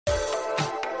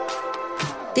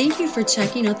Thank you for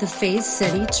checking out the Faith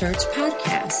City Church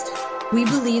podcast. We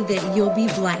believe that you'll be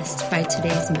blessed by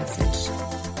today's message.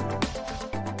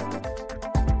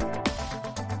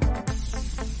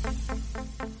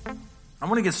 I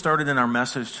want to get started in our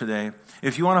message today.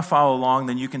 If you want to follow along,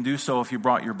 then you can do so if you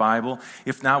brought your Bible.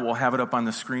 If not, we'll have it up on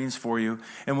the screens for you.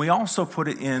 And we also put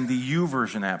it in the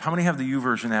YouVersion app. How many have the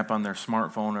YouVersion app on their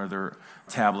smartphone or their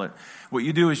tablet? What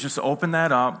you do is just open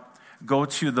that up, go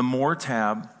to the More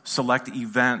tab, select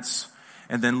Events,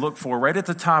 and then look for, right at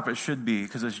the top it should be,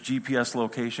 because it's GPS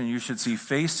location, you should see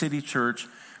Faith City Church,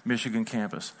 Michigan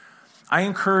Campus. I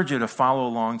encourage you to follow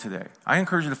along today. I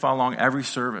encourage you to follow along every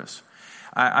service.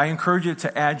 I encourage you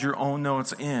to add your own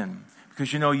notes in,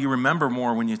 because you remember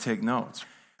more when you take notes.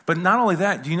 But not only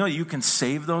that, do you know you can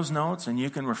save those notes and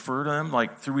you can refer to them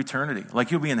like through eternity?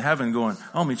 Like you'll be in heaven going,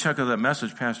 oh, let me check out that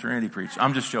message Pastor Andy preached.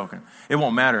 I'm just joking. It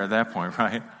won't matter at that point,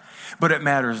 right? But it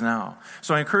matters now.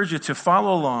 So I encourage you to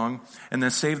follow along and then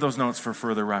save those notes for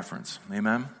further reference.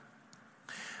 Amen?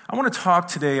 I want to talk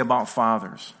today about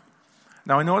fathers.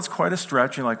 Now, I know it's quite a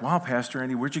stretch. You're like, wow, Pastor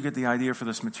Andy, where'd you get the idea for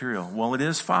this material? Well, it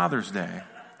is Father's Day.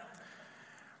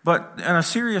 But on a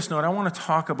serious note, I want to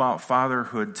talk about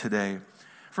fatherhood today.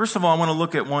 First of all, I want to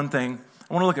look at one thing.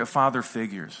 I want to look at father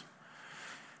figures.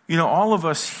 All of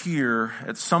us here,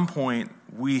 at some point,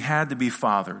 we had to be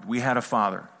fathered. We had a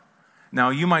father. Now,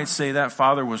 you might say that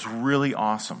father was really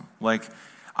awesome. Like,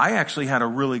 I actually had a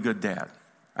really good dad.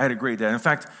 I had a great dad. In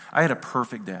fact, I had a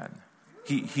perfect dad.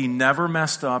 He never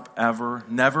messed up, ever,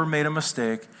 never made a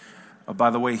mistake. By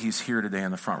the way, he's here today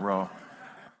in the front row.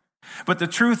 But the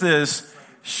truth is,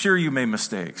 sure, you made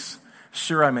mistakes.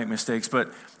 Sure, I make mistakes,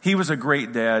 but he was a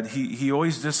great dad. He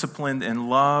always disciplined and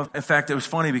loved. In fact, it was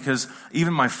funny because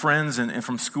even my friends and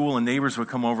from school and neighbors would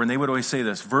come over and they would always say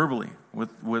this verbally.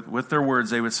 With their words,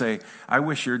 they would say, I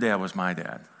wish your dad was my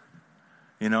dad.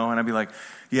 And I'd be like,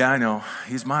 yeah, I know.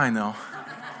 He's mine, though.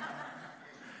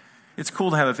 It's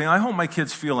cool to have a thing. I hope my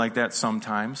kids feel like that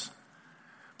sometimes.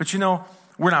 But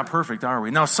we're not perfect, are we?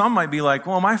 Now, some might be like,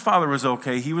 well, my father was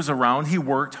okay. He was around. He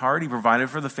worked hard. He provided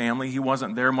for the family. He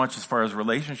wasn't there much as far as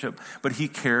relationship, but he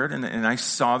cared, and I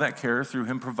saw that care through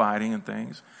him providing and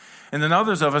things. And then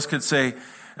others of us could say,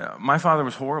 my father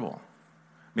was horrible.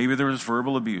 Maybe there was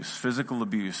verbal abuse, physical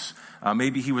abuse.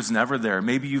 Maybe he was never there.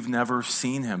 Maybe you've never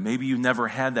seen him. Maybe you never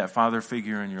had that father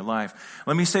figure in your life.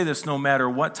 Let me say this, no matter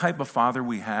what type of father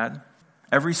we had,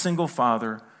 every single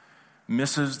father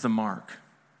misses the mark.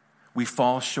 We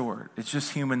fall short. It's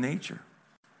just human nature.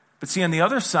 But see, on the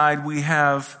other side, we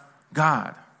have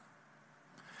God.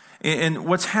 And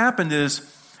what's happened is,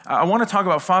 I want to talk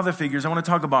about father figures, I want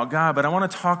to talk about God, but I want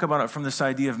to talk about it from this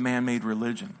idea of man-made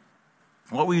religion.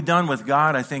 What we've done with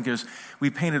God, I think, is we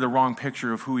painted a wrong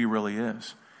picture of who he really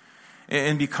is.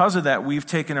 And because of that, we've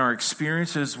taken our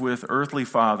experiences with earthly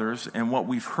fathers and what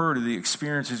we've heard of the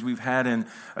experiences we've had in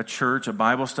a church, a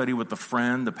Bible study with a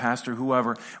friend, the pastor,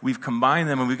 whoever. We've combined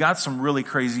them and we've got some really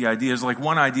crazy ideas. Like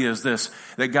one idea is this,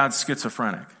 that God's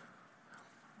schizophrenic.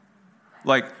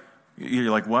 Like,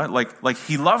 you're like, what? Like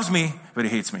he loves me, but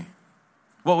he hates me.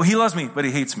 Well, he loves me, but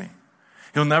he hates me.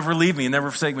 He'll never leave me and never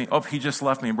forsake me. Oh, he just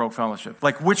left me and broke fellowship.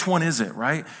 Like, which one is it,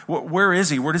 right? Where is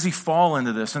he? Where does he fall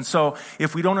into this? And so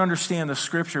if we don't understand the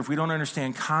scripture, if we don't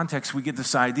understand context, we get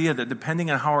this idea that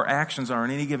depending on how our actions are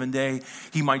on any given day,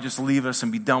 he might just leave us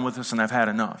and be done with us and I've had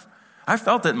enough. I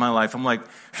felt that in my life. I'm like,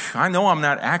 I know I'm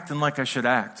not acting like I should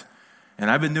act.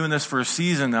 And I've been doing this for a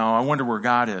season now. I wonder where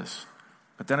God is.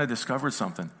 But then I discovered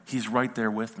something. He's right there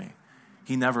with me.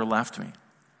 He never left me.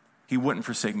 He wouldn't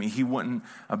forsake me. He wouldn't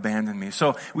abandon me.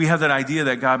 So we have that idea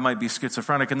that God might be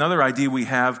schizophrenic. Another idea we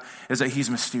have is that he's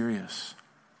mysterious.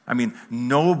 I mean,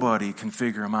 nobody can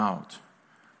figure him out.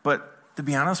 But to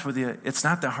be honest with you, it's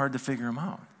not that hard to figure him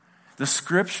out. The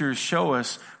scriptures show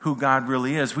us who God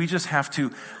really is. We just have to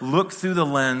look through the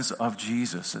lens of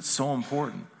Jesus. It's so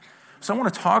important. So I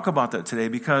want to talk about that today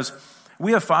because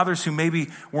we have fathers who maybe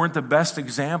weren't the best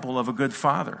example of a good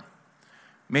father.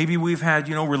 Maybe we've had,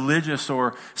 religious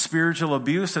or spiritual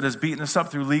abuse that has beaten us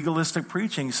up through legalistic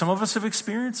preaching. Some of us have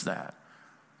experienced that.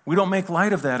 We don't make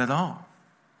light of that at all.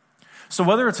 So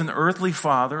whether it's an earthly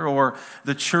father or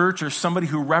the church or somebody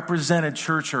who represented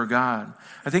church or God,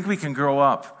 I think we can grow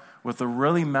up with a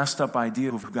really messed up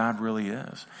idea of who God really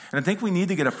is. And I think we need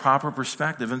to get a proper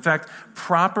perspective. In fact,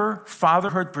 proper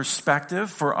fatherhood perspective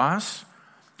for us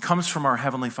comes from our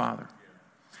Heavenly Father.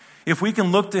 If we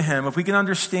can look to him, if we can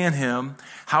understand him,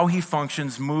 how he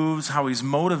functions, moves, how he's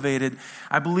motivated,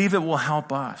 I believe it will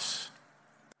help us.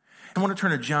 I want to turn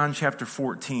to John chapter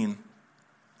 14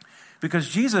 because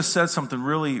Jesus said something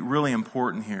really, really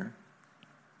important here.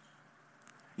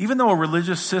 Even though a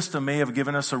religious system may have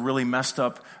given us a really messed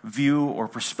up view or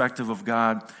perspective of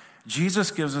God, Jesus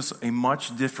gives us a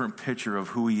much different picture of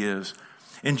who he is.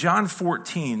 In John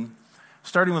 14,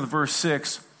 starting with verse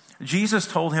 6, Jesus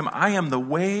told him, I am the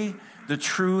way, the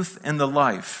truth, and the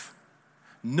life.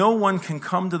 No one can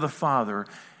come to the Father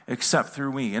except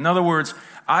through me. In other words,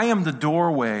 I am the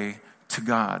doorway to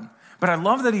God. But I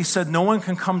love that he said no one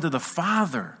can come to the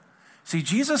Father. See,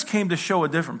 Jesus came to show a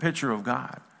different picture of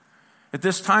God. At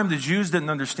this time, the Jews didn't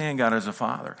understand God as a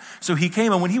father. So he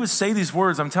came, and when he would say these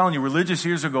words, I'm telling you, religious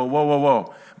ears would go, whoa, whoa,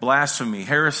 whoa, blasphemy,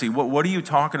 heresy, what are you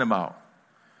talking about?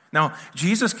 Now,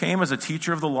 Jesus came as a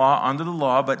teacher of the law, under the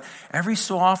law, but every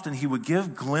so often he would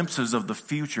give glimpses of the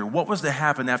future, what was to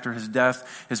happen after his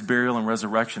death, his burial, and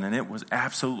resurrection, and it was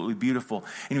absolutely beautiful.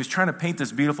 And he was trying to paint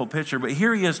this beautiful picture, but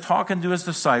here he is talking to his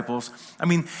disciples. I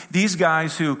mean, these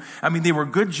guys they were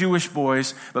good Jewish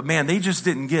boys, but man, they just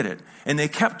didn't get it. And they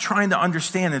kept trying to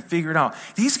understand and figure it out.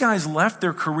 These guys left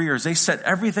their careers. They set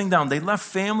everything down. They left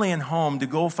family and home to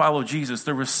go follow Jesus.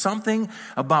 There was something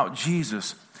about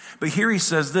Jesus. But here he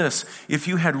says this, if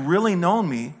you had really known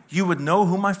me, you would know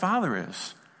who my Father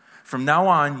is. From now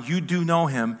on, you do know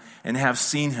him and have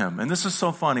seen him. And this is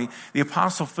so funny. The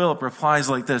Apostle Philip replies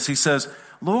like this. He says,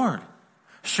 Lord,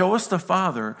 show us the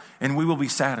Father and we will be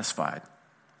satisfied.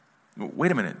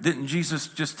 Wait a minute. Didn't Jesus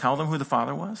just tell them who the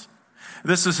Father was?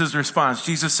 This is his response.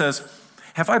 Jesus says,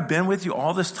 have I been with you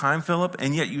all this time, Philip,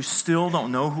 and yet you still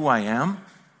don't know who I am?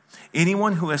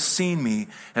 Anyone who has seen me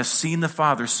has seen the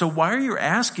Father. So why are you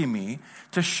asking me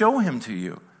to show him to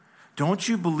you? Don't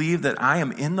you believe that I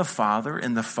am in the Father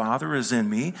and the Father is in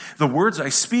me? The words I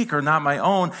speak are not my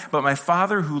own, but my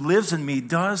Father who lives in me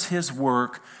does his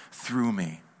work through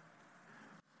me.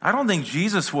 I don't think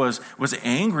Jesus was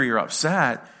angry or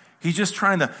upset. He's just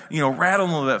trying to, rattle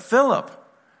him a little bit. Philip,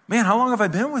 man, how long have I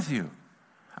been with you?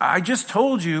 I just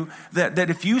told you that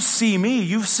if you see me,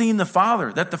 you've seen the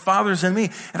Father, that the Father's in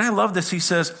me. And I love this. He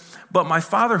says, but my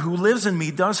Father who lives in me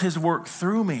does his work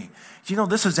through me. Do you know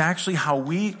this is actually how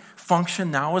we function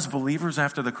now as believers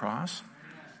after the cross?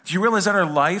 Do you realize that our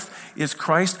life is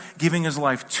Christ giving his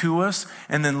life to us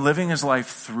and then living his life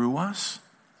through us?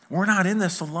 We're not in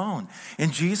this alone.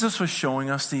 And Jesus was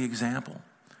showing us the example.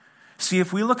 See,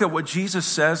 if we look at what Jesus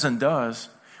says and does,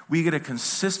 we get a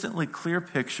consistently clear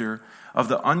picture of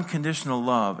the unconditional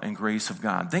love and grace of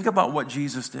God. Think about what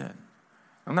Jesus did.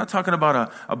 I'm not talking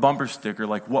about a bumper sticker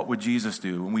like what would Jesus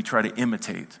do when we try to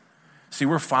imitate. See,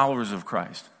 we're followers of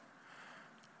Christ.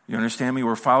 You understand me?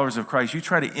 We're followers of Christ. You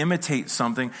try to imitate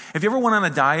something. Have you ever went on a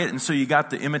diet and so you got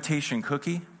the imitation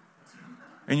cookie?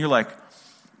 And you're like,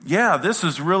 yeah, this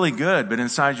is really good. But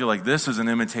inside you're like, this is an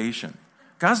imitation.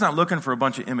 God's not looking for a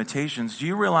bunch of imitations. Do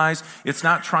you realize it's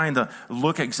not trying to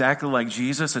look exactly like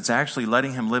Jesus? It's actually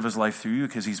letting him live his life through you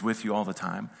because he's with you all the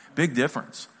time. Big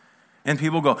difference. And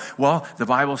people go, well, the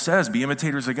Bible says be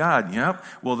imitators of God. Yep.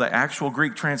 Well, the actual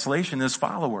Greek translation is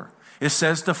follower. It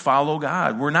says to follow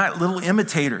God. We're not little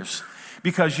imitators.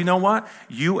 Because you know what?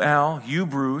 You, Al, you,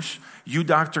 Bruce, you,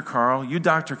 Dr. Carl, you,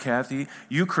 Dr. Kathy,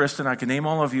 you, Kristen, I can name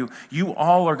all of you. You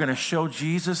all are going to show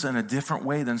Jesus in a different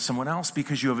way than someone else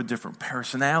because you have a different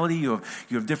personality. You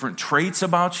have different traits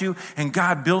about you, and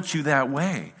God built you that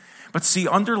way. But see,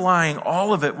 underlying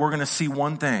all of it, we're going to see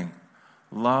one thing,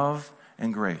 love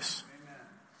and grace.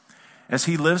 Amen. As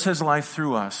he lives his life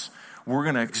through us, we're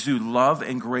going to exude love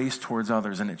and grace towards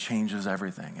others, and it changes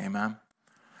everything. Amen.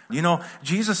 You know,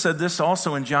 Jesus said this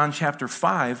also in John chapter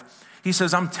 5. He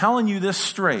says, I'm telling you this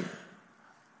straight.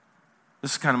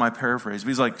 This is kind of my paraphrase. But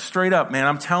he's like, straight up, man,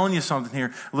 I'm telling you something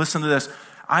here. Listen to this.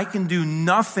 I can do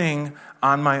nothing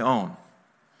on my own.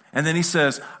 And then he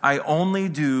says, I only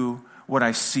do what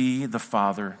I see the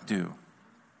Father do.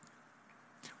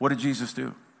 What did Jesus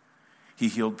do? He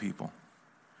healed people.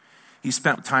 He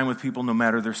spent time with people no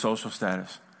matter their social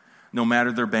status, no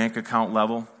matter their bank account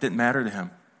level. Didn't matter to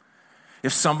him.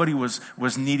 If somebody was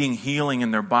needing healing in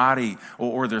their body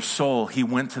or their soul, he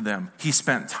went to them. He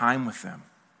spent time with them.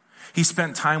 He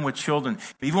spent time with children.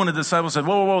 Even when the disciples said,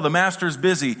 whoa, the master's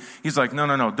busy. He's like,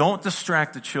 no, don't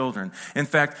distract the children. In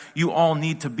fact, you all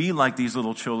need to be like these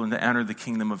little children to enter the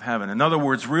kingdom of heaven. In other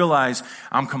words, realize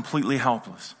I'm completely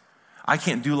helpless. I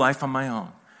can't do life on my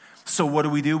own. So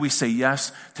what do? We say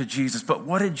yes to Jesus. But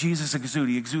what did Jesus exude?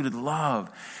 He exuded love,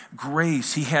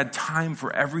 grace. He had time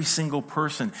for every single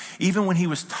person. Even when he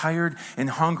was tired and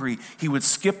hungry, he would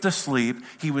skip the sleep.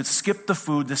 He would skip the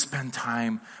food to spend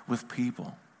time with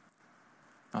people.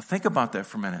 Now think about that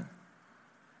for a minute.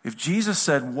 If Jesus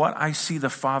said, what I see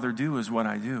the Father do is what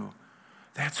I do,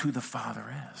 that's who the Father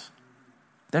is.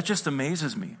 That just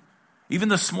amazes me. Even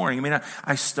this morning,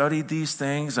 I studied these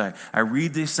things, I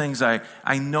read these things, I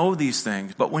know these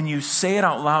things. But when you say it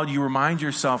out loud, you remind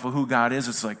yourself of who God is.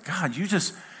 It's like, God,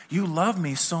 you love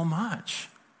me so much.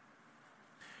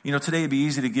 Today it'd be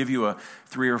easy to give you a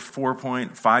 3 or 4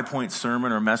 point, 5 point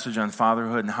sermon or message on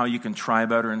fatherhood and how you can try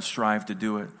better and strive to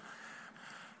do it.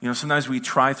 Sometimes we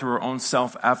try through our own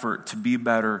self-effort to be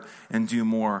better and do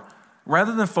more.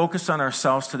 Rather than focus on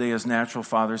ourselves today as natural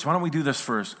fathers, why don't we do this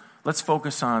first? Let's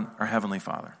focus on our Heavenly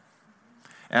Father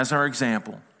as our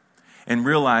example and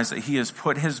realize that He has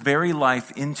put His very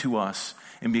life into us,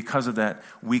 and because of that,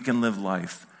 we can live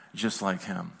life just like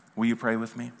Him. Will you pray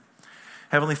with me?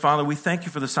 Heavenly Father, we thank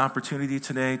You for this opportunity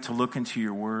today to look into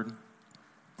Your Word.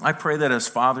 I pray that as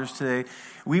fathers today,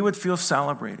 we would feel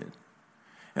celebrated.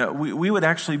 We would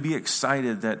actually be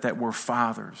excited that we're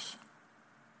fathers.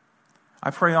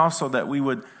 I pray also that we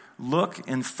would look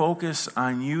and focus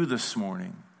on You this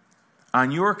morning,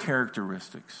 on Your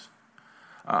characteristics,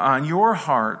 on Your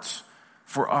heart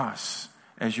for us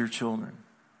as Your children,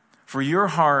 for Your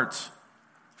heart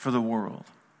for the world.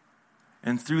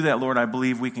 And through that, Lord, I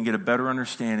believe we can get a better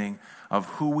understanding of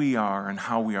who we are and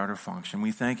how we are to function.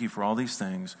 We thank You for all these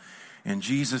things. In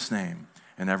Jesus' name,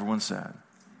 and everyone said,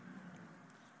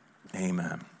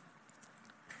 amen.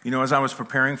 As I was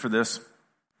preparing for this,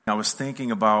 I was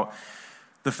thinking about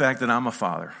the fact that I'm a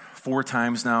father 4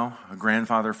 times now, a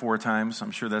grandfather 4 times. I'm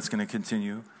sure that's going to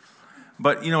continue.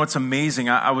 But, it's amazing.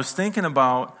 I was thinking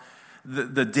about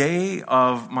the day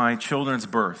of my children's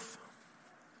birth.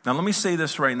 Now, let me say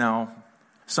this right now.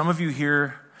 Some of you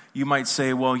here, you might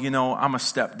say, well, I'm a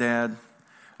stepdad.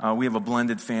 We have a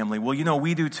blended family. Well,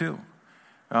 we do too.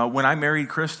 When I married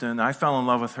Kristen, I fell in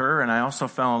love with her, and I also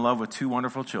fell in love with 2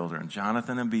 wonderful children,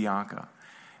 Jonathan and Bianca.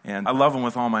 And I love them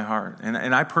with all my heart.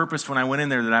 And I purposed when I went in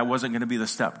there that I wasn't going to be the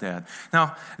stepdad.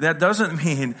 Now, that doesn't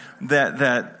mean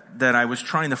that I was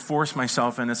trying to force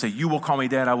myself in and say, you will call me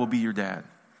dad, I will be your dad.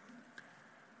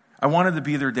 I wanted to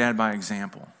be their dad by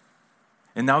example.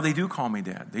 And now they do call me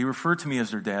dad. They refer to me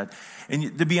as their dad.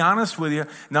 And to be honest with you,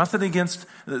 nothing against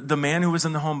the man who was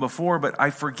in the home before, but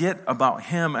I forget about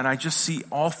him, and I just see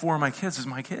all 4 of my kids as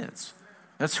my kids.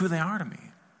 That's who they are to me.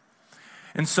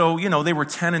 And so, they were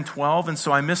 10 and 12, and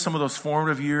so I missed some of those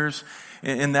formative years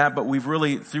in that, but we've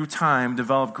really, through time,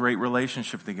 developed great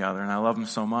relationship together, and I love them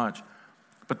so much.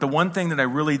 But the one thing that I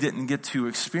really didn't get to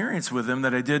experience with them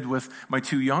that I did with my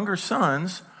 2 younger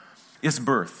sons is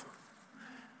birth.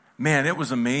 Man, it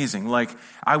was amazing. Like,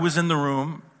 I was in the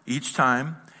room each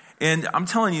time, and I'm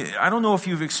telling you, I don't know if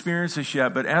you've experienced this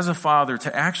yet, but as a father,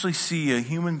 to actually see a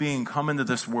human being come into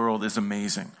this world is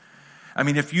amazing.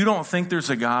 If you don't think there's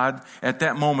a God, at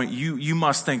that moment, you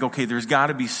must think, okay, there's got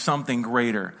to be something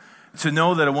greater. To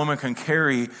know that a woman can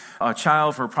carry a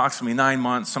child for approximately 9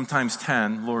 months, sometimes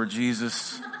 10, Lord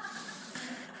Jesus,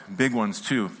 big ones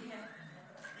too.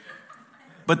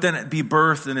 But then it be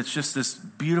birthed, and it's just this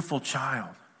beautiful child.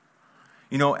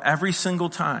 Every single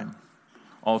time,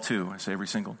 all 2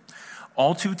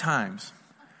 times,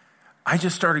 I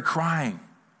just started crying.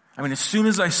 As soon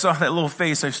as I saw that little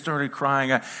face, I started crying.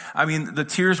 The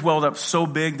tears welled up so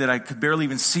big that I could barely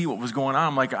even see what was going on.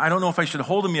 I'm like, I don't know if I should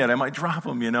hold him yet. I might drop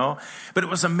him, But it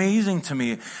was amazing to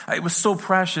me. It was so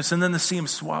precious. And then to see him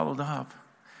swaddled up.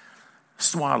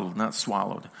 Swaddled, not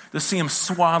swallowed. To see him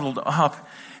swaddled up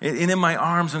and in my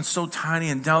arms and so tiny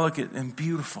and delicate and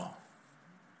beautiful.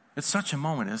 It's such a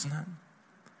moment, isn't it?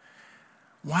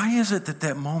 Why is it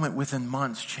that moment within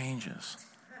months changes?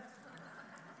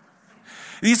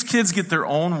 These kids get their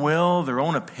own will, their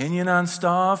own opinion on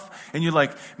stuff, and you're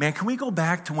like, man, can we go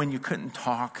back to when you couldn't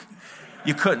talk,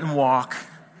 you couldn't walk,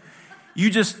 you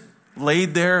just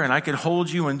laid there and I could hold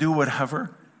you and do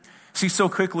whatever? See, so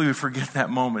quickly we forget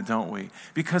that moment, don't we?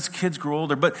 Because kids grow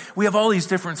older, but we have all these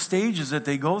different stages that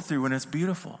they go through, and it's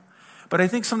beautiful. But I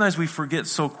think sometimes we forget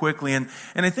so quickly, and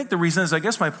I think the reason is, I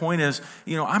guess my point is,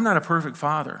 I'm not a perfect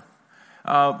father.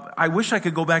 I wish I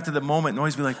could go back to the moment and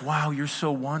always be like, wow, you're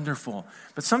so wonderful.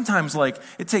 But sometimes,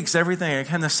 it takes everything. I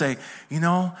kind of say,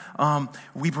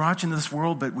 we brought you into this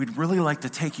world, but we'd really like to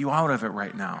take you out of it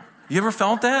right now. You ever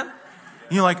felt that?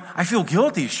 You're like, I feel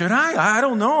guilty. Should I? I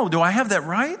don't know. Do I have that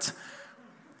right?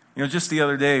 Just the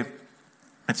other day,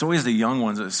 it's always the young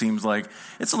ones, it seems like.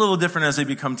 It's a little different as they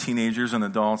become teenagers and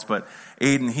adults, but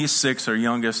Aiden, he's 6, our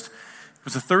youngest. It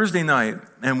was a Thursday night,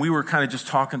 and we were kind of just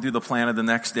talking through the plan of the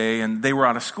next day, and they were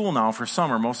out of school now for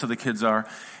summer. Most of the kids are.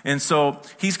 And so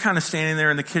he's kind of standing there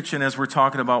in the kitchen as we're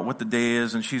talking about what the day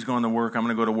is, and she's going to work, I'm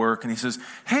going to go to work. And he says,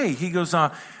 hey, he goes,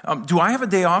 do I have a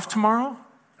day off tomorrow?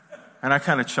 And I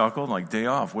kind of chuckled, like, day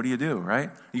off, what do you do, right?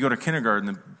 You go to kindergarten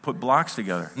and put blocks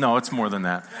together. No, it's more than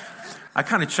that. I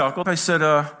kind of chuckled. I said,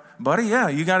 buddy, yeah,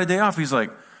 you got a day off? He's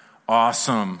like,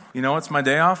 awesome. You know, it's my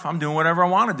day off. I'm doing whatever I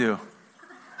want to do.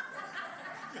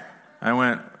 I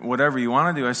went, whatever you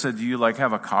want to do. I said, do you like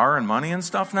have a car and money and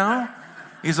stuff now?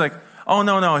 He's like, oh,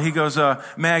 no. He goes,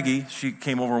 Maggie, she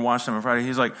came over and watched him on Friday.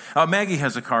 He's like, Maggie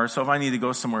has a car, so if I need to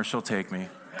go somewhere, she'll take me.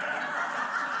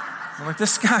 I'm like,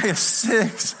 this guy is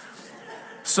 6.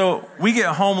 So we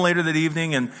get home later that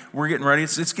evening, and we're getting ready.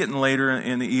 It's getting later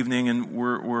in the evening, and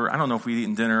we're I don't know if we'd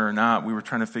eaten dinner or not. We were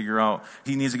trying to figure out.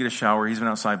 He needs to get a shower. He's been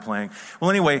outside playing.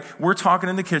 Well, anyway, we're talking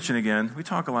in the kitchen again. We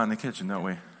talk a lot in the kitchen, don't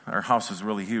we? Our house is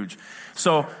really huge.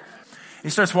 So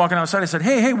he starts walking outside. I said,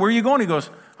 hey, where are you going? He goes,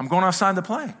 I'm going outside to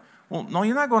play. Well, no,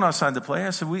 you're not going outside to play. I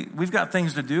said, we've got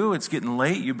things to do. It's getting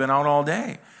late. You've been out all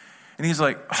day. And he's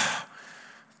like,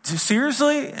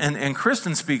 seriously? And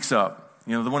Kristen speaks up.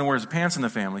 You know, the one who wears the pants in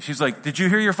the family. She's like, did you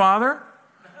hear your father?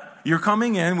 You're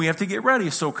coming in. We have to get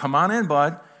ready. So come on in,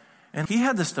 bud. And he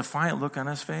had this defiant look on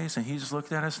his face, and he just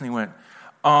looked at us, and he went,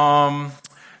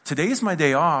 today's my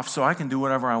day off, so I can do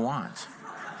whatever I want.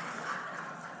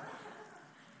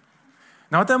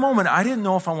 Now, at that moment, I didn't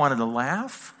know if I wanted to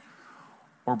laugh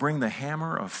or bring the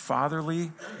hammer of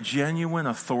fatherly, genuine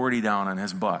authority down on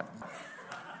his butt.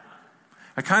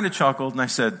 I kind of chuckled, and I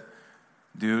said,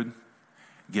 dude,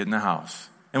 get in the house.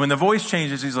 And when the voice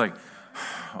changes, he's like,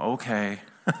 okay.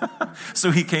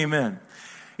 So he came in.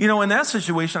 You know, in that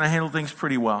situation, I handled things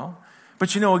pretty well.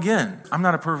 But you know, again, I'm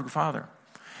not a perfect father.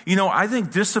 You know, I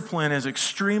think discipline is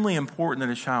extremely important in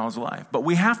a child's life. But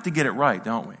we have to get it right,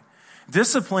 don't we?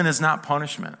 Discipline is not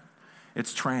punishment.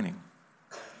 It's training.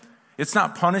 It's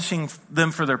not punishing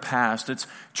them for their past. It's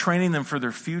training them for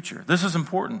their future. This is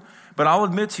important. But I'll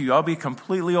admit to you, I'll be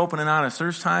completely open and honest.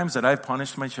 There's times that I've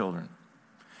punished my children.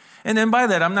 And then by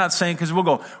that, I'm not saying, because we'll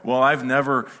go, well, I've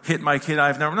never hit my kid.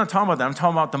 I'm not talking about that. I'm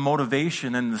talking about the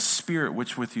motivation and the spirit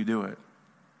which with you do it.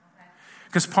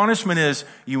 Because punishment is,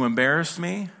 you embarrassed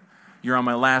me. You're on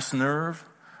my last nerve.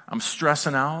 I'm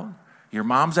stressing out. Your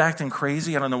mom's acting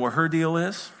crazy. I don't know what her deal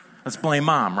is. Let's blame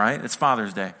mom, right? It's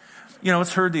Father's Day. You know,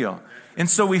 it's her deal. And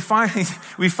so we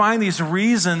find these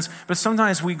reasons, but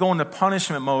sometimes we go into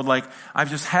punishment mode, like, I've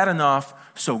just had enough,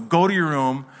 so go to your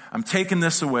room. I'm taking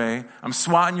this away. I'm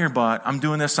swatting your butt. I'm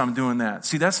doing this. I'm doing that.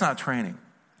 See, that's not training.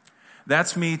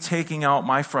 That's me taking out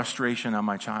my frustration on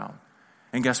my child.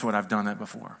 And guess what? I've done that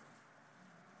before.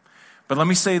 But let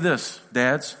me say this,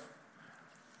 dads.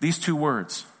 These 2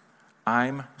 words,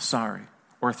 I'm sorry,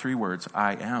 or 3 words,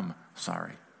 I am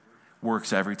sorry,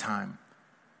 works every time.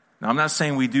 Now, I'm not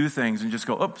saying we do things and just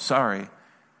go, oh, sorry.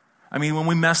 I mean, when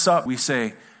we mess up, we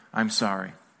say, I'm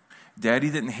sorry. Daddy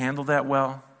didn't handle that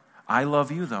well. I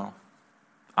love you, though.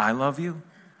 I love you.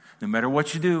 No matter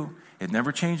what you do, it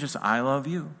never changes. I love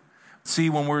you. See,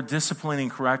 when we're disciplining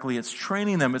correctly, it's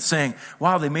training them. It's saying,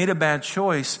 wow, they made a bad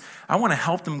choice. I want to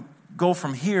help them go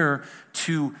from here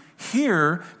to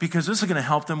here because this is going to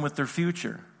help them with their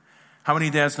future. How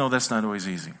many dads know that's not always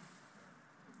easy?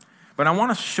 But I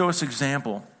want to show us an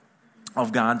example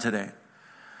of God today.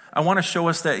 I want to show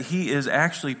us that He is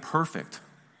actually perfect.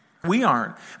 We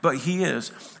aren't, but He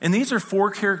is. And these are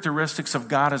 4 characteristics of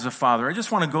God as a father. I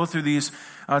just want to go through these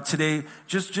today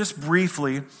just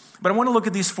briefly, but I want to look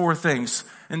at these 4 things.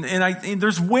 And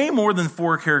there's way more than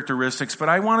 4 characteristics, but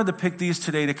I wanted to pick these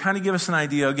today to kind of give us an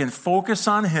idea. Again, focus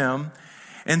on Him,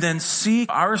 and then see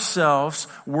ourselves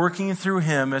working through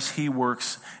Him as He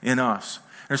works in us.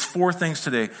 There's 4 things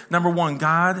today. Number 1,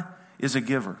 God is a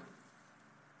giver.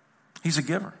 He's a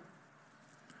giver.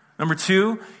 Number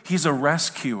 2, He's a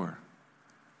rescuer.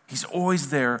 He's always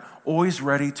there, always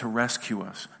ready to rescue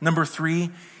us. Number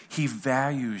 3, He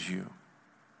values you.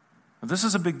 Now, this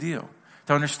is a big deal,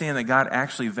 to understand that God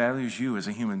actually values you as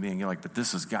a human being. You're like, but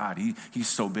this is God. He's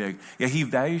so big. Yeah, He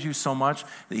values you so much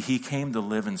that He came to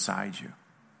live inside you.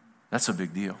 That's a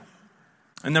big deal.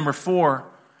 And number 4,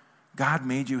 God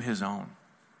made you His own.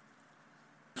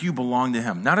 You belong to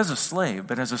Him, not as a slave,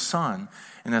 but as a son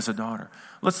and as a daughter.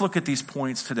 Let's look at these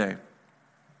points today.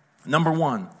 Number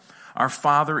 1, our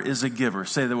Father is a giver.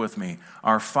 Say that with me.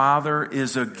 Our Father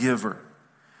is a giver.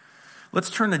 Let's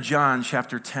turn to John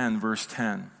chapter 10, verse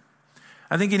 10.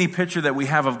 I think any picture that we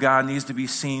have of God needs to be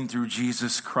seen through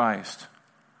Jesus Christ.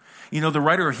 You know, the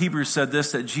writer of Hebrews said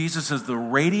this, that Jesus is the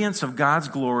radiance of God's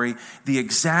glory, the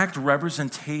exact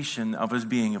representation of His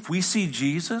being. If we see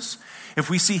Jesus, if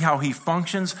we see how He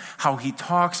functions, how He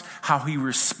talks, how He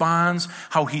responds,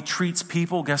 how He treats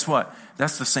people, guess what?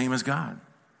 That's the same as God.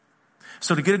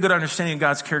 So to get a good understanding of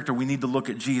God's character, we need to look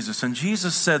at Jesus. And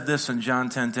Jesus said this in John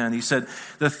 10:10. He said,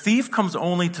 the thief comes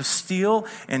only to steal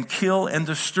and kill and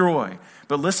destroy.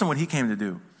 But listen what He came to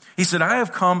do. He said, I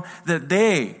have come that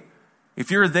they, if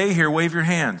you're a they here, wave your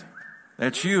hand.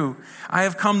 That's you. I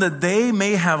have come that they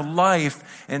may have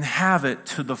life and have it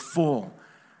to the full.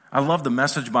 I love the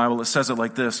Message Bible. It says it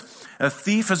like this. A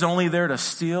thief is only there to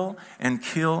steal and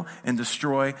kill and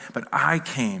destroy, but I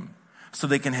came so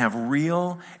they can have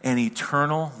real and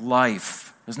eternal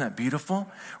life. Isn't that beautiful?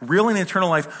 Real and eternal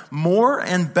life, more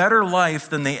and better life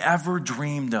than they ever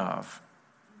dreamed of.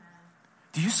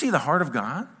 Do you see the heart of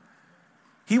God?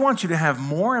 He wants you to have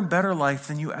more and better life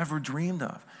than you ever dreamed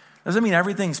of. Does it mean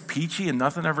everything's peachy and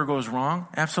nothing ever goes wrong?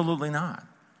 Absolutely not.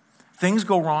 Things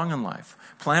go wrong in life.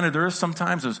 Planet Earth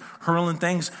sometimes is hurling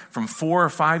things from 4 or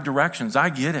 5 directions.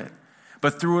 I get it.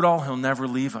 But through it all, he'll never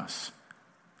leave us.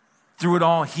 Through it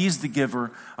all, he's the giver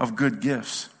of good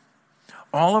gifts.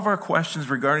 All of our questions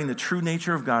regarding the true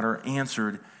nature of God are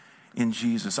answered in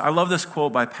Jesus. I love this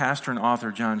quote by pastor and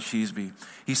author John Sheesby.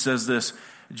 He says this,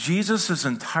 Jesus'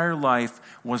 entire life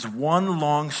was one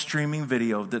long streaming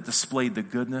video that displayed the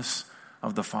goodness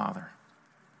of the Father.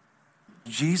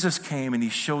 Jesus came and he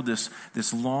showed this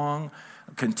long,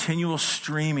 continual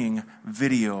streaming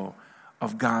video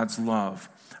of God's love,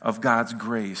 of God's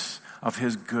grace, of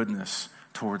his goodness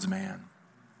towards man.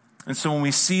 And so when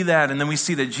we see that, and then we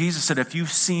see that Jesus said, if you've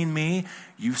seen me,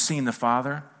 you've seen the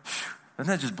Father.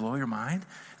 Doesn't that just blow your mind?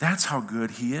 That's how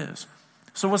good he is.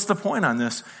 So what's the point on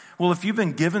this? Well, if you've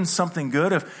been given something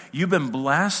good, if you've been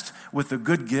blessed with a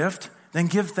good gift, then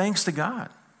give thanks to God.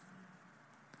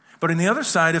 But on the other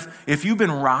side, if you've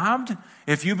been robbed,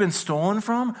 if you've been stolen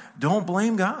from, don't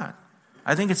blame God.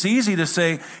 I think it's easy to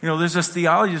say, there's this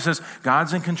theology that says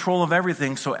God's in control of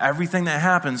everything, so everything that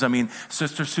happens,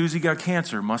 Sister Susie got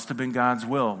cancer, must have been God's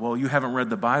will. Well, you haven't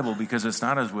read the Bible because it's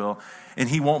not his will, and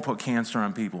he won't put cancer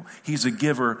on people. He's a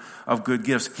giver of good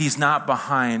gifts. He's not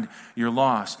behind your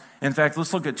loss. In fact,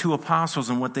 let's look at 2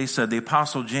 apostles and what they said. The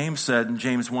apostle James said in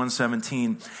James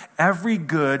 1:17, every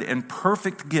good and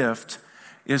perfect gift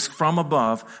is from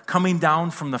above, coming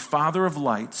down from the Father of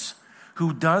lights,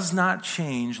 who does not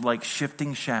change like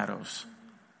shifting shadows.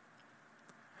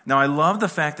 Now, I love the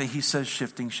fact that he says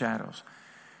shifting shadows,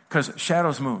 because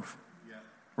shadows move,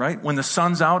 right? When the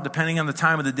sun's out, depending on the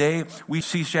time of the day, we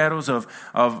see shadows of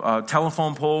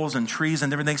telephone poles and trees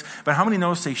and different things. But how many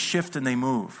notice they shift and they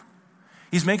move?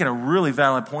 He's making a really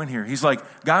valid point here. He's like,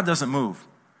 God doesn't move.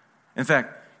 In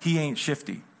fact, he ain't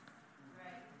shifty.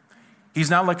 He's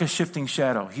not like a shifting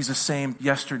shadow. He's the same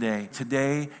yesterday,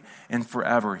 today, and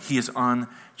forever. He is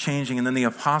unchanging. And then the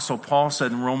Apostle Paul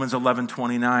said in Romans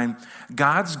 11:29,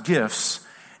 God's gifts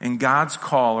and God's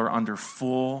call are under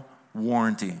full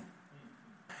warranty.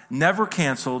 Never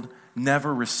canceled,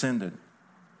 never rescinded.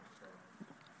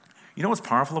 You know what's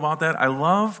powerful about that? I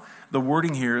love the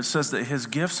wording here. It says that his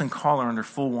gifts and call are under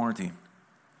full warranty.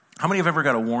 How many have ever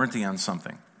got a warranty on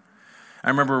something? I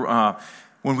remember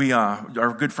when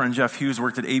our good friend Jeff Hughes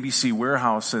worked at ABC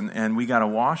Warehouse, and we got a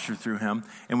washer through him,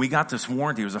 and we got this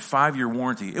warranty. It was a 5-year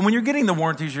warranty. And when you're getting the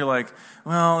warranties, you're like,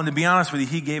 well, and to be honest with you,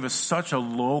 he gave us such a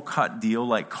low-cut deal,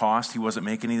 like cost. He wasn't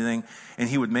making anything, and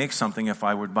he would make something if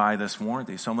I would buy this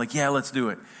warranty. So I'm like, yeah, let's do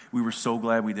it. We were so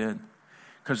glad we did.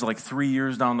 Because like 3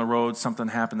 years down the road, something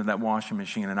happened to that washing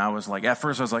machine. And I was like, at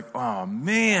first I was like, oh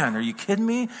man, are you kidding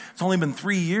me? It's only been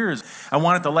 3 years. I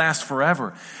want it to last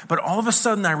forever. But all of a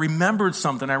sudden I remembered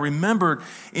something. I remembered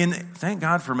thank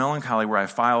God for Melancholy where I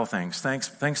file things.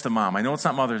 Thanks to Mom. I know it's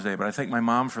not Mother's Day, but I thank my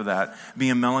mom for that,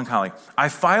 being Melancholy. I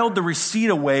filed the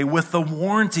receipt away with the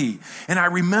warranty. And I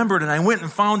remembered, and I went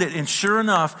and found it. And sure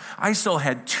enough, I still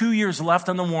had 2 years left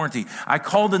on the warranty. I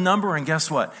called the number, and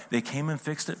guess what? They came and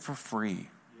fixed it for free.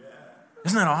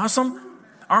 Isn't that awesome?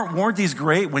 Aren't warranties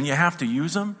great when you have to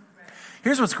use them?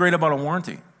 Here's what's great about a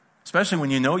warranty, especially when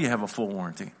you know you have a full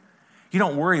warranty. You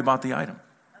don't worry about the item.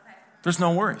 There's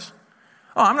no worries.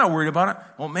 Oh, I'm not worried about it.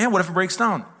 Well, man, what if it breaks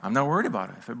down? I'm not worried about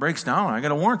it. If it breaks down, I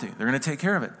got a warranty. They're going to take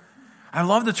care of it. I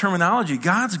love the terminology.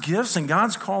 God's gifts and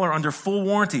God's call are under full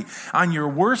warranty. On your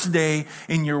worst day,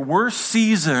 in your worst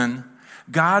season,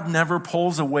 God never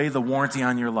pulls away the warranty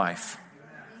on your life.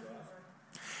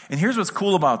 And here's what's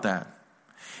cool about that.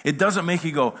 It doesn't make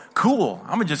you go, cool,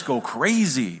 I'm going to just go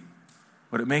crazy.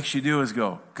 What it makes you do is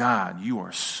go, God, you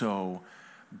are so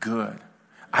good.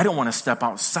 I don't want to step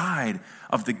outside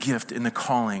of the gift and the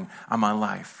calling on my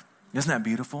life. Isn't that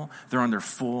beautiful? They're under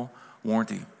full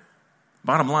warranty.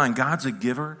 Bottom line, God's a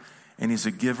giver, and he's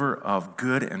a giver of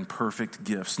good and perfect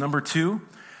gifts. Number 2,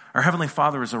 our Heavenly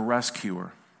Father is a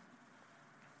rescuer.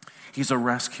 He's a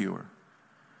rescuer.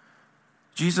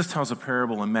 Jesus tells a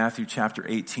parable in Matthew chapter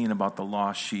 18 about the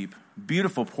lost sheep.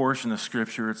 Beautiful portion of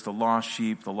Scripture. It's the lost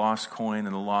sheep, the lost coin,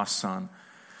 and the lost son.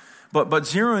 But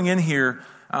zeroing in here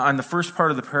on the first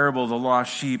part of the parable, the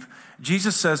lost sheep,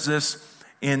 Jesus says this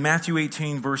in Matthew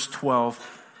 18, verse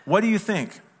 12. What do you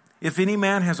think? If any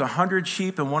man has 100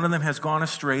 sheep and one of them has gone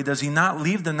astray, does he not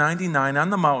leave the 99 on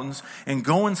the mountains and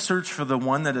go and search for the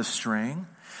one that is straying?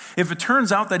 If it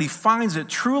turns out that he finds it,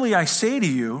 truly I say to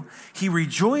you, he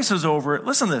rejoices over it.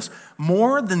 Listen to this,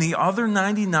 more than the other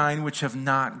 99 which have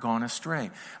not gone astray.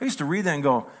 I used to read that and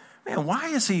go, man, why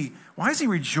is he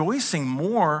rejoicing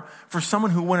more for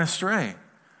someone who went astray?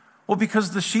 Well,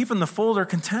 because the sheep in the fold are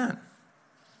content.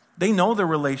 They know their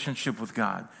relationship with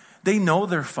God. They know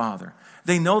their Father.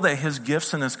 They know that his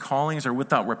gifts and his callings are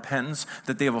without repentance,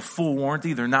 that they have a full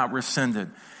warranty, they're not rescinded.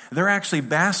 They're actually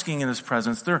basking in his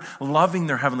presence. They're loving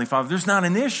their Heavenly Father. There's not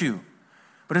an issue.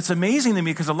 But it's amazing to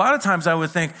me because a lot of times I would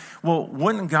think, well,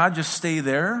 wouldn't God just stay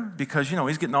there? Because,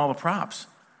 he's getting all the props.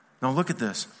 Now look at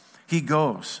this. He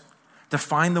goes to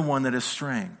find the one that is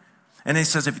straying. And he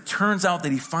says, if it turns out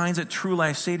that he finds it, truly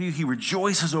I say to you, he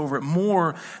rejoices over it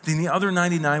more than the other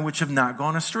 99 which have not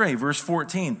gone astray. Verse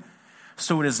 14.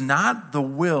 So it is not the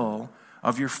will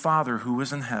of your Father who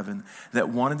is in heaven that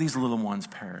one of these little ones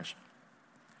perish.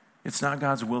 It's not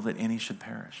God's will that any should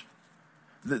perish.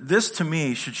 This to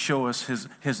me should show us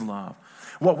his love.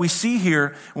 What we see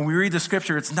here when we read the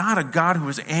scripture, it's not a God who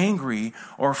is angry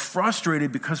or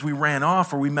frustrated because we ran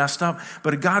off or we messed up,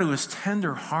 but a God who is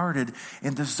tender-hearted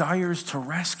and desires to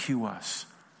rescue us.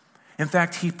 In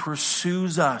fact, he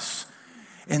pursues us,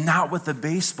 and not with a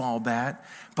baseball bat,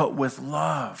 but with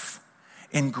love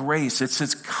and grace. It's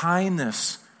his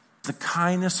kindness, the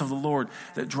kindness of the Lord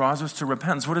that draws us to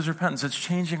repentance. What is repentance? It's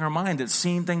changing our mind. It's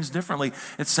seeing things differently.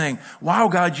 It's saying, wow,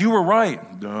 God, you were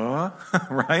right. Duh,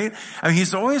 right? I mean,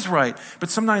 he's always right. But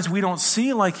sometimes we don't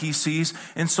see like he sees.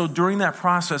 And so during that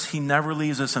process, he never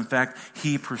leaves us. In fact,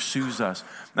 he pursues us.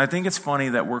 And I think it's funny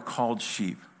that we're called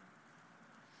sheep.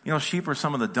 Sheep are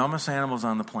some of the dumbest animals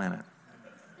on the planet.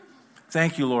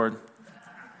 Thank you, Lord.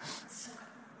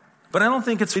 But I don't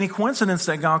think it's any coincidence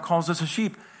that God calls us a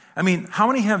sheep. I mean, how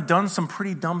many have done some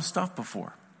pretty dumb stuff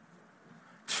before?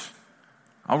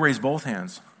 I'll raise both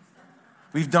hands.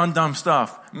 We've done dumb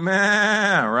stuff.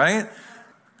 Meh, right?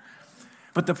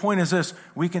 But the point is this,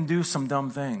 we can do some dumb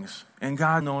things, and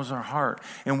God knows our heart,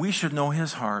 and we should know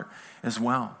his heart as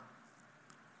well.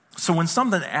 So when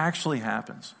something actually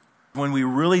happens, when we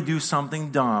really do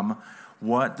something dumb,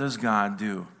 what does God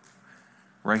do?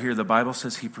 Right here, the Bible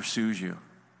says he pursues you.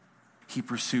 He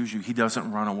pursues you. He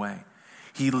doesn't run away.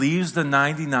 He leaves the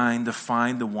 99 to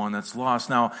find the one that's lost.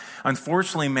 Now,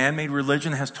 unfortunately, man-made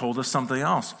religion has told us something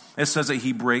else. It says that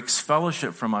he breaks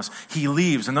fellowship from us. He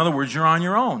leaves. In other words, you're on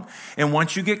your own. And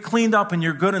once you get cleaned up and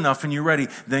you're good enough and you're ready,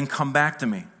 then come back to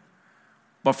me.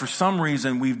 But for some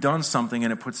reason, we've done something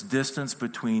and it puts distance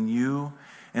between you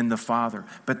and the Father.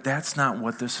 But that's not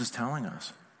what this is telling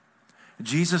us.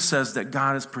 Jesus says that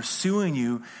God is pursuing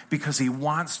you because he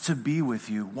wants to be with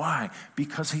you. Why?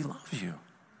 Because he loves you.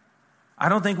 I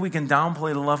don't think we can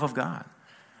downplay the love of God.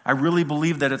 I really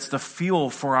believe that it's the fuel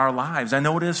for our lives. I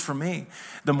know it is for me.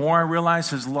 The more I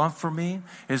realize his love for me,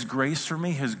 his grace for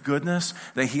me, his goodness,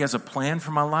 that he has a plan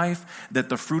for my life, that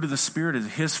the fruit of the Spirit is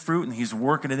his fruit and he's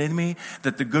working it in me,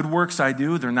 that the good works I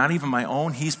do, they're not even my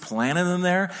own. He's planted them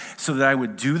there so that I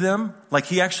would do them. Like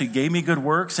he actually gave me good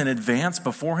works in advance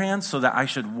beforehand so that I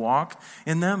should walk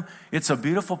in them. It's a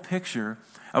beautiful picture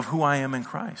of who I am in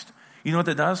Christ. You know what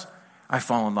that does? I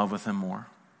fall in love with him more.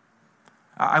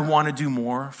 I want to do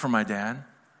more for my dad.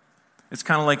 It's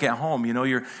kind of like at home,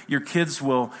 your kids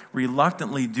will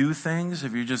reluctantly do things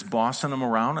if you're just bossing them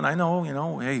around. And I know,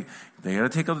 hey, they got to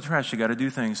take out the trash, you got to do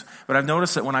things. But I've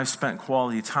noticed that when I've spent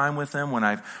quality time with them, when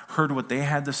I've heard what they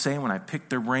had to say, when I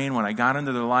picked their brain, when I got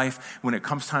into their life, when it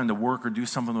comes time to work or do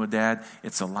something with dad,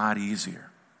 it's a lot easier.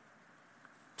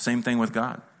 Same thing with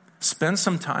God. Spend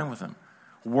some time with him.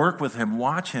 Work with him,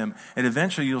 watch him, and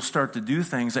eventually you'll start to do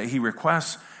things that he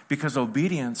requests because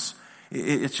obedience,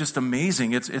 it's just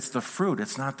amazing. It's the fruit,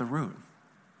 it's not the root.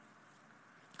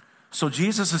 So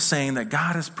Jesus is saying that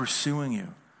God is pursuing you.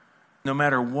 No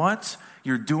matter what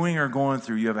you're doing or going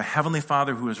through, you have a Heavenly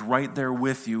Father who is right there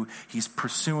with you. He's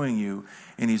pursuing you,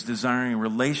 and he's desiring a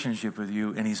relationship with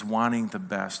you, and he's wanting the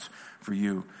best for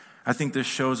you. I think this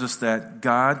shows us that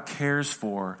God cares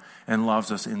for and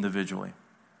loves us individually.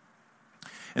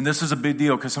 And this is a big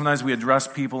deal because sometimes we address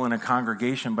people in a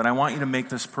congregation, but I want you to make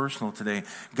this personal today.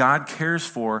 God cares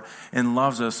for and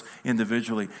loves us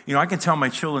individually. I can tell my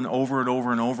children over and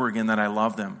over and over again that I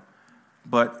love them.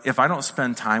 But if I don't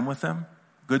spend time with them,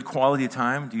 good quality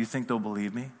time, do you think they'll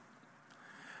believe me?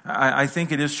 I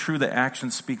think it is true that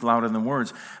actions speak louder than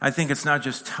words. I think it's not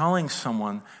just telling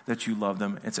someone that you love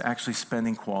them, it's actually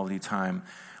spending quality time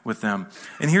with them.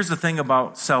 And here's the thing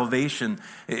about salvation.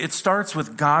 It starts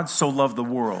with God so loved the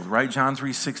world, right? John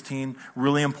 3:16,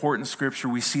 really important scripture.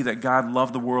 We see that God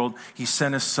loved the world. He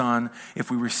sent his son.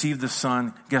 If we receive the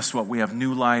son, guess what? We have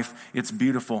new life. It's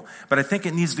beautiful. But I think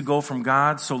it needs to go from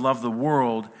God so loved the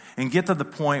world and get to the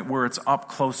point where it's up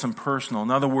close and personal. In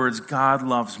other words, God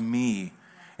loves me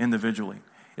individually.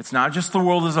 It's not just the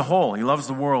world as a whole. He loves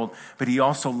the world, but he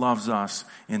also loves us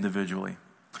individually.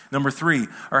 Number 3,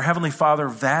 our Heavenly Father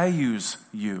values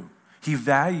you. He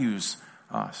values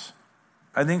us.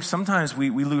 I think sometimes we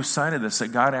lose sight of this, that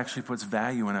God actually puts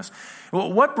value in us.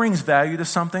 Well, what brings value to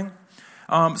something?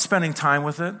 Spending time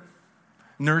with it,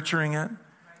 nurturing it,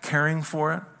 caring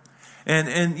for it.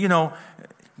 And you know,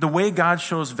 the way God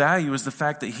shows value is the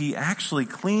fact that he actually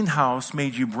cleaned house,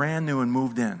 made you brand new, and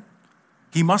moved in.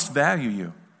 He must value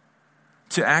you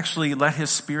to actually let his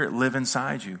Spirit live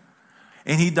inside you.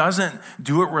 And he doesn't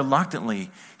do it reluctantly.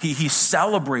 He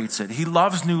celebrates it. He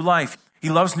loves new life. He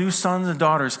loves new sons and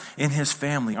daughters in his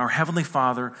family. Our Heavenly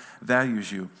Father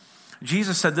values you.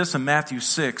 Jesus said this in Matthew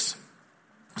 6,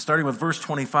 starting with verse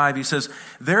 25. He says,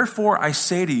 "Therefore I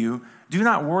say to you, do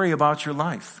not worry about your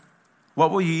life. What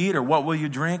will you eat or what will you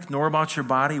drink? Nor about your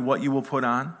body, what you will put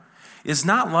on. Is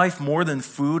not life more than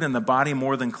food and the body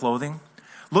more than clothing?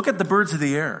 Look at the birds of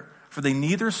the air, for they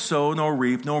neither sow nor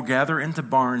reap nor gather into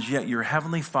barns, yet your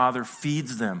heavenly Father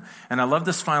feeds them." And I love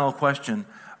this final question.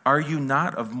 Are you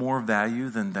not of more value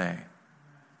than they?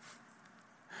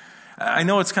 I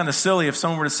know it's kind of silly if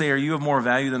someone were to say, are you of more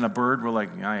value than a bird? We're like,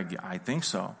 I think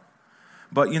so.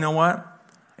 But you know what?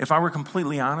 If I were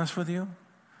completely honest with you,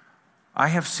 I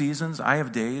have seasons, I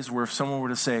have days where if someone were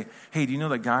to say, hey, do you know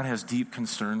that God has deep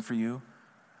concern for you?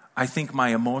 I think my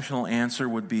emotional answer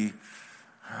would be,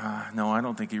 no, I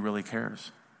don't think he really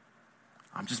cares.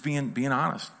 I'm just being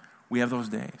honest. We have those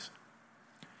days.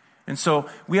 And so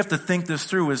we have to think this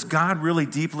through. Is God really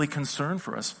deeply concerned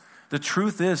for us? The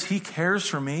truth is, he cares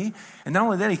for me. And not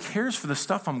only that, he cares for the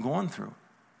stuff I'm going through.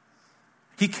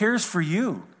 He cares for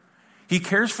you. He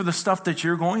cares for the stuff that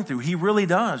you're going through. He really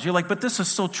does. You're like, but this is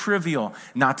so trivial.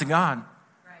 Not to God.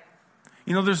 Right.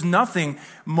 You know, there's nothing,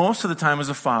 most of the time as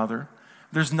a father,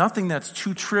 there's nothing that's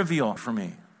too trivial for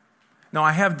me. Now,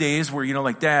 I have days where,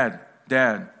 like, Dad,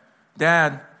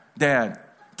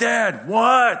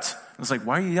 what? I was like,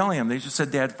 why are you yelling at him? They just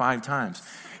said Dad 5 times.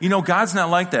 God's not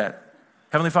like that.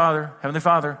 Heavenly Father,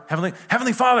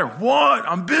 what?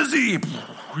 I'm busy,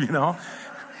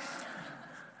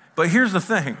 But here's the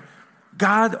thing.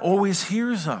 God always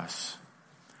hears us.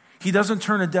 He doesn't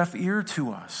turn a deaf ear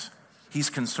to us. He's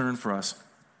concerned for us.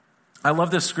 I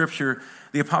love this scripture.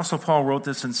 The Apostle Paul wrote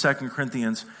this in 2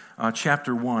 Corinthians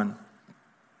chapter 1.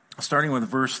 Starting with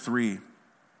verse 3,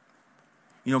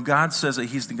 God says that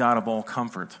he's the God of all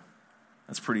comfort.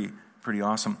 That's pretty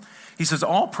awesome. He says,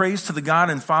 all praise to the God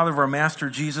and Father of our Master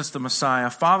Jesus the Messiah,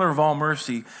 Father of all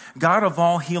mercy, God of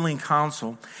all healing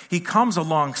counsel. He comes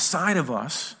alongside of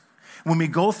us when we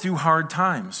go through hard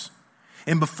times.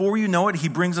 And before you know it, he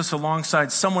brings us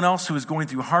alongside someone else who is going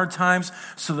through hard times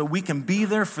so that we can be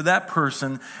there for that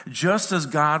person just as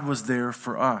God was there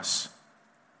for us.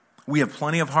 We have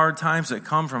plenty of hard times that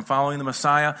come from following the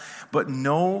Messiah, but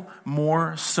no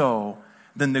more so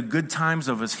than the good times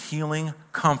of his healing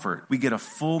comfort. We get a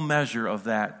full measure of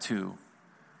that too.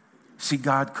 See,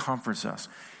 God comforts us.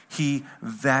 He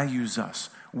values us.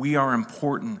 We are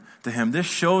important to him. This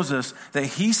shows us that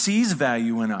he sees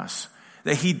value in us,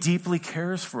 that he deeply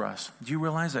cares for us. Do you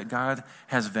realize that God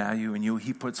has value in you?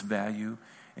 He puts value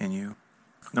in you.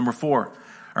 Number 4,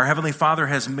 our Heavenly Father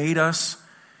has made us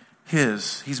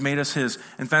his. He's made us his.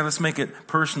 In fact, let's make it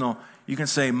personal. You can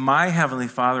say, my Heavenly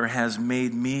Father has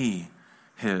made me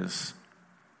his.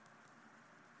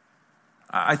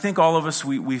 I think all of us,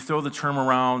 we throw the term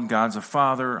around, God's a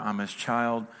father, I'm his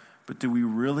child, but do we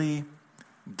really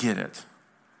get it?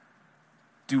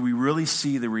 Do we really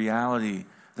see the reality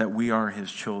that we are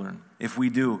his children? If we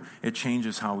do, it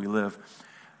changes how we live.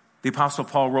 The Apostle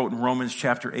Paul wrote in Romans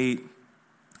chapter 8,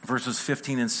 verses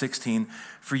 15 and 16,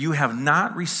 for you have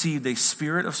not received a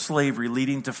spirit of slavery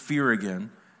leading to fear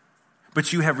again,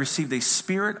 but you have received a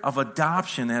spirit of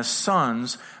adoption as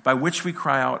sons by which we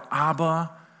cry out, Abba,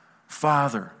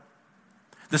 Father.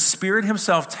 The Spirit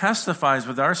himself testifies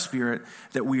with our spirit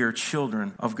that we are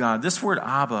children of God. This word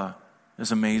Abba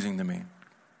is amazing to me.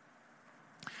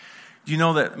 Do you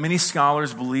know that many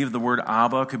scholars believe the word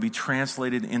Abba could be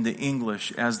translated into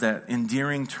English as that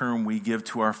endearing term we give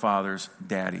to our fathers,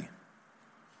 Daddy?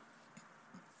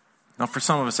 Now, for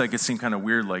some of us, that could seem kind of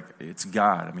weird, like it's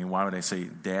God. I mean, why would I say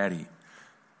daddy?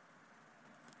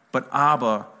 But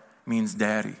Abba means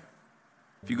daddy.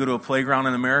 If you go to a playground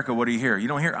in America, what do you hear? You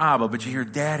don't hear Abba, but you hear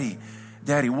daddy.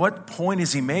 Daddy. What point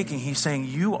is he making? He's saying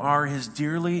you are his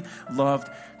dearly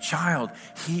loved child.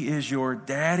 He is your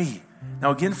daddy. Now,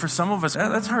 again, for some of us,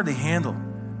 that's hard to handle.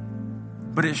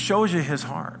 But it shows you his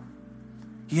heart.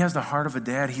 He has the heart of a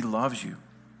dad. He loves you.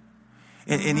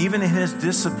 And even in his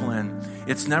discipline,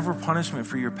 it's never punishment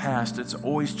for your past. It's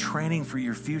always training for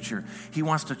your future. He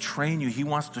wants to train you. He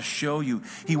wants to show you.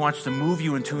 He wants to move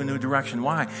you into a new direction.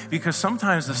 Why? Because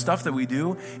sometimes the stuff that we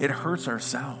do, it hurts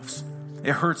ourselves.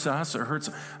 It hurts us. It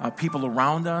hurts people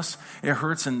around us. It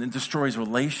hurts and destroys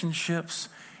relationships.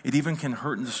 It even can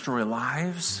hurt and destroy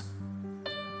lives.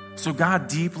 So God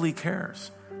deeply cares.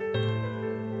 You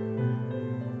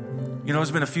know,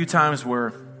 there's been a few times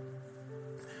where,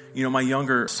 you know, my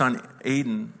younger son,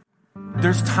 Aiden,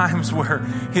 there's times where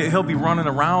he'll be running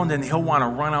around and he'll want to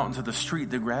run out into the street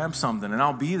to grab something. And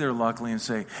I'll be there luckily and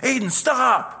say, Aiden,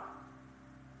 stop.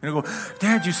 And he'll go,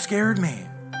 Dad, you scared me.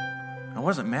 I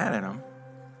wasn't mad at him.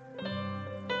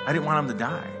 I didn't want him to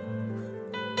die.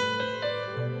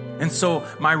 And so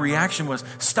my reaction was,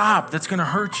 stop, that's going to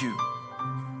hurt you.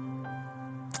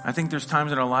 I think there's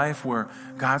times in our life where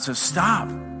God says, stop,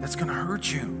 that's going to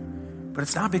hurt you. But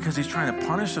it's not because he's trying to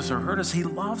punish us or hurt us. He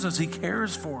loves us. He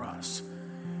cares for us.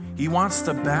 He wants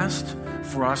the best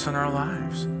for us in our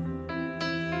lives.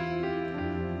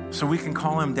 So we can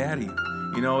call him Daddy.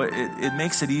 You know, it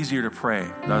makes it easier to pray,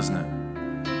 doesn't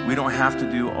it? We don't have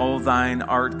to do, oh, thine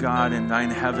art God and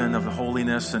thine heaven of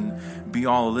holiness and be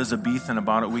all Elizabethan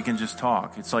about it. We can just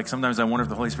talk. It's like sometimes I wonder if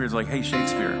the Holy Spirit's like, hey,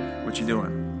 Shakespeare, what you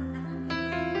doing?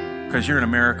 Because you're in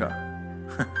America.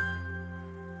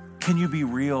 Can you be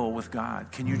real with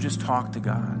God? Can you just talk to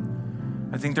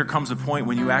God? I think there comes a point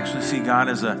when you actually see God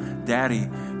as a daddy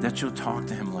that you'll talk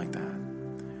to him like that.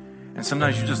 And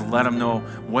sometimes you just let him know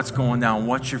what's going down,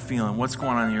 what you're feeling, what's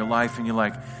going on in your life. And you're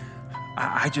like,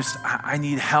 I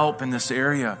need help in this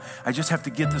area. I just have to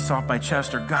get this off my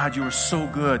chest. Or God, you are so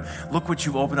good. Look what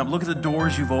you've opened up. Look at the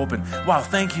doors you've opened. Wow,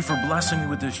 thank you for blessing me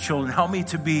with these children. Help me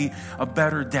to be a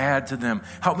better dad to them.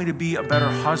 Help me to be a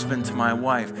better husband to my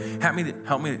wife. Help me,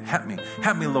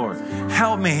 Lord.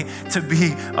 Help me to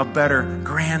be a better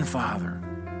grandfather.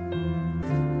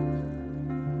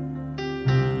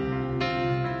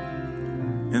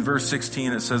 In verse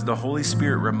 16, it says, the Holy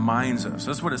Spirit reminds us.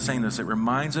 That's what it's saying to us. It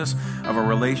reminds us of a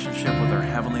relationship with our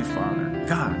Heavenly Father.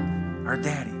 God, our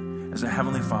Daddy, as a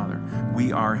Heavenly Father.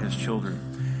 We are His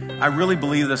children. I really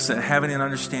believe this, that having an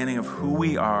understanding of who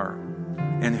we are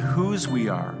and whose we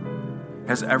are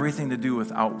has everything to do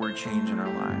with outward change in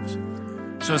our lives.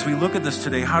 So as we look at this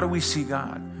today, how do we see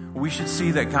God? Well, we should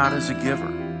see that God is a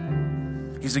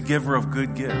giver. He's a giver of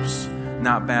good gifts,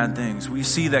 not bad things. We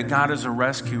see that God is a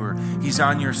rescuer. He's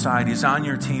on your side. He's on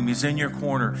your team. He's in your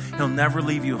corner. He'll never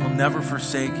leave you. He'll never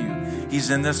forsake you. He's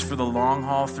in this for the long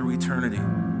haul through eternity.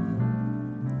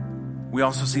 We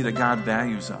also see that God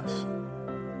values us,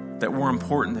 that we're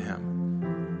important to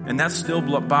Him. And that still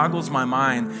boggles my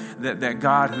mind that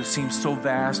God, who seems so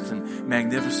vast and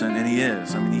magnificent, and He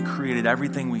is. I mean, He created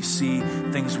everything we see,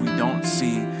 things we don't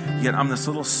see. Yet I'm this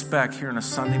little speck here on a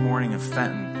Sunday morning in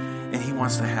Fenton, and He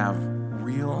wants to have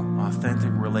real,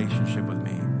 authentic relationship with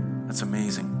me. That's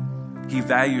amazing. He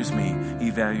values me.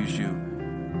 He values you.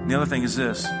 And the other thing is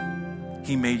this.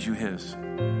 He made you His.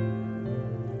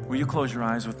 Will you close your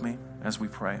eyes with me as we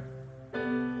pray?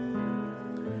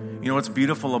 You know what's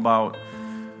beautiful about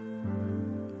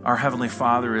our Heavenly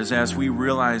Father is as we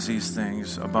realize these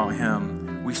things about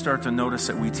Him, we start to notice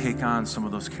that we take on some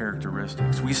of those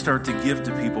characteristics. We start to give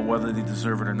to people whether they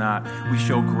deserve it or not. We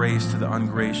show grace to the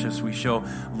ungracious. We show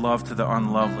love to the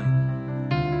unlovely.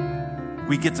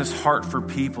 We get this heart for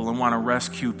people and want to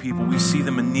rescue people. We see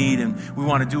them in need and we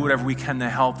want to do whatever we can to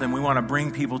help them. We want to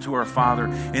bring people to our Father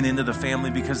and into the family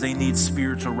because they need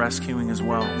spiritual rescuing as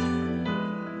well.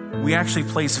 We actually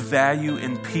place value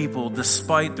in people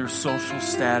despite their social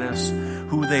status,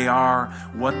 who they are,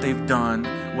 what they've done,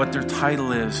 what their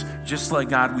title is. Just like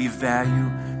God, we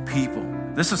value people.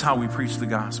 This is how we preach the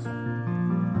gospel.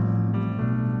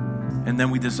 And then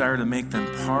we desire to make them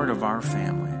part of our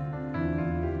family.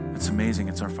 It's amazing.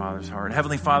 It's our Father's heart.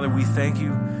 Heavenly Father, we thank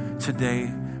you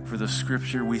today for the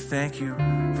scripture. We thank you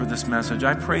for this message.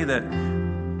 I pray that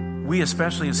we,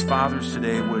 especially as fathers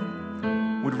today,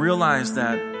 would realize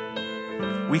that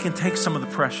we can take some of the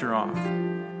pressure off.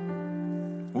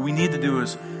 What we need to do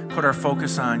is put our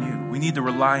focus on you. We need to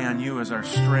rely on you as our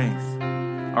strength,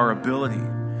 our ability,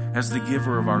 as the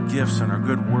giver of our gifts and our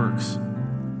good works.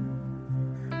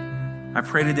 I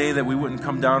pray today that we wouldn't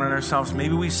come down on ourselves.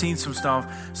 Maybe we've seen some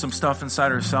stuff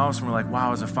inside ourselves, and we're like,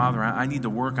 wow, as a father, I need to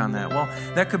work on that. Well,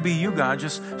 that could be you, God,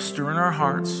 just stirring our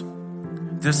hearts,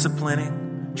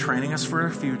 disciplining, training us for our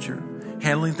future,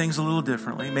 handling things a little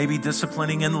differently, maybe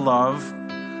disciplining in love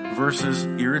versus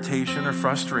irritation or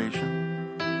frustration.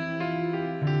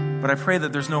 But I pray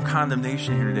that there's no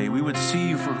condemnation here today. We would see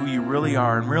you for who you really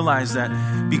are and realize that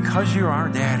because you're our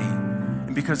daddy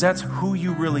and because that's who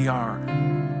you really are,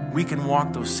 we can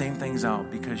walk those same things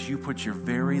out because you put your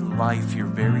very life, your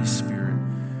very spirit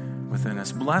within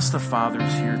us. Bless the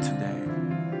fathers here today.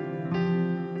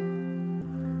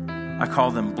 I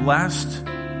call them blessed.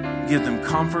 Give them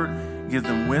comfort. Give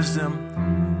them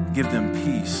wisdom. Give them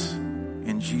peace.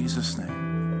 In Jesus'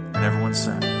 name. And everyone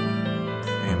said,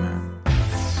 amen.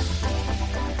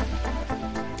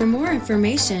 For more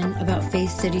information about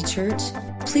Faith City Church,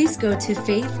 please go to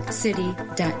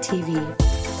faithcity.tv.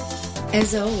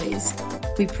 As always,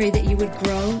 we pray that you would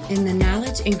grow in the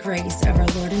knowledge and grace of our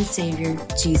Lord and Savior,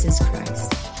 Jesus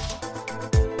Christ.